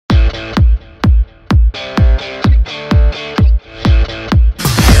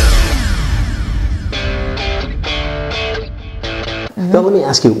let me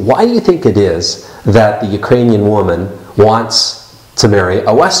ask you, why do you think it is that the Ukrainian woman wants to marry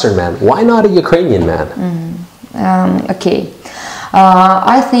a Western man? Why not a Ukrainian man? Okay.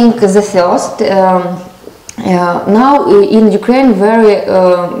 I think the first, now in Ukraine, very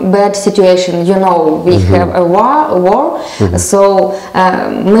bad situation. You know, we have a war. So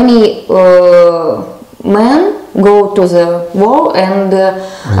many men go to the war, and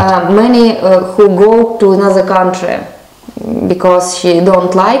many who go to another country because she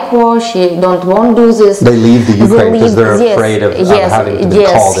don't like war, she don't want to do this. They leave the Ukraine because they're afraid of having to be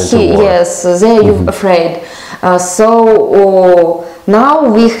called into war. Yes, they're afraid. So now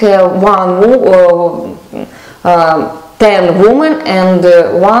we have 10 women and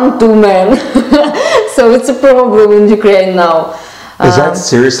 2 men. So it's a problem in Ukraine now. Is that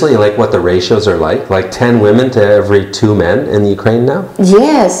seriously like what the ratios are like? Like 10 women to every 2 men in Ukraine now?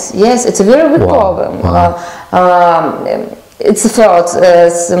 Yes, it's a very big problem. It's a first.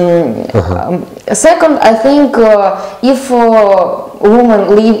 Second, I think if women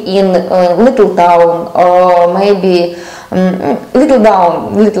live in a little town or maybe little town,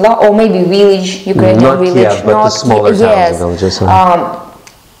 or maybe village, Ukrainian village, Kiev, but the smaller towns and villages.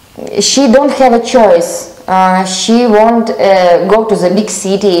 She don't have a choice. She won't go to the big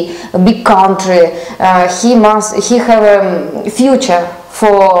city, a big country. He have a future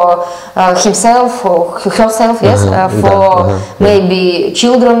for himself or herself, yes, for maybe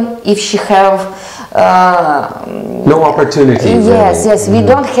children if she have. No opportunity. Yes, we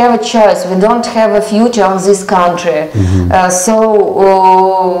don't have a choice. We don't have a future on this country. So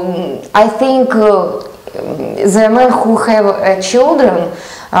I think the men who have children,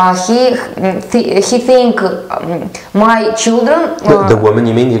 he think my children. The woman,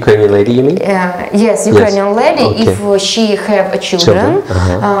 you mean? The Ukrainian lady, you mean? Yes, Ukrainian lady. Okay. If she have children,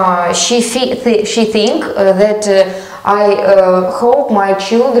 she think that I hope my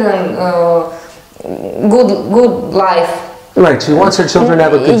children good life. Right, she wants her children to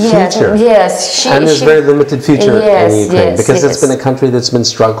have a good future. Yes, and there's very limited future in Ukraine because it's been a country that's been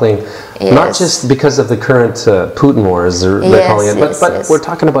struggling, not just because of the current Putin war, as they're calling it, but we're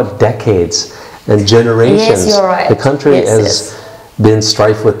talking about decades and generations. Yes, you're right. The country has been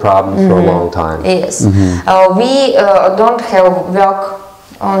strife with problems for a long time. Yes, we don't have work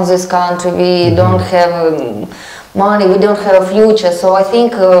on this country. We don't have money. We don't have a future. So I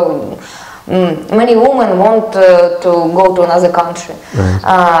think. Many women want to go to another country.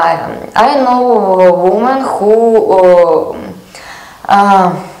 Right. I know a woman who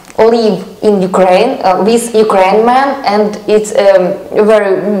live in Ukraine with Ukrainian man, and it's a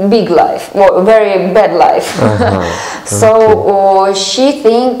very big life, or very bad life. So she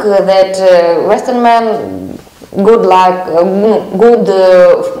think that Western man good life, good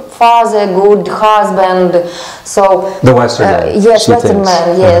father, good husband. So the Western man. Yes, Western man.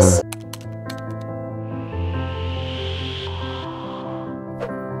 Yes.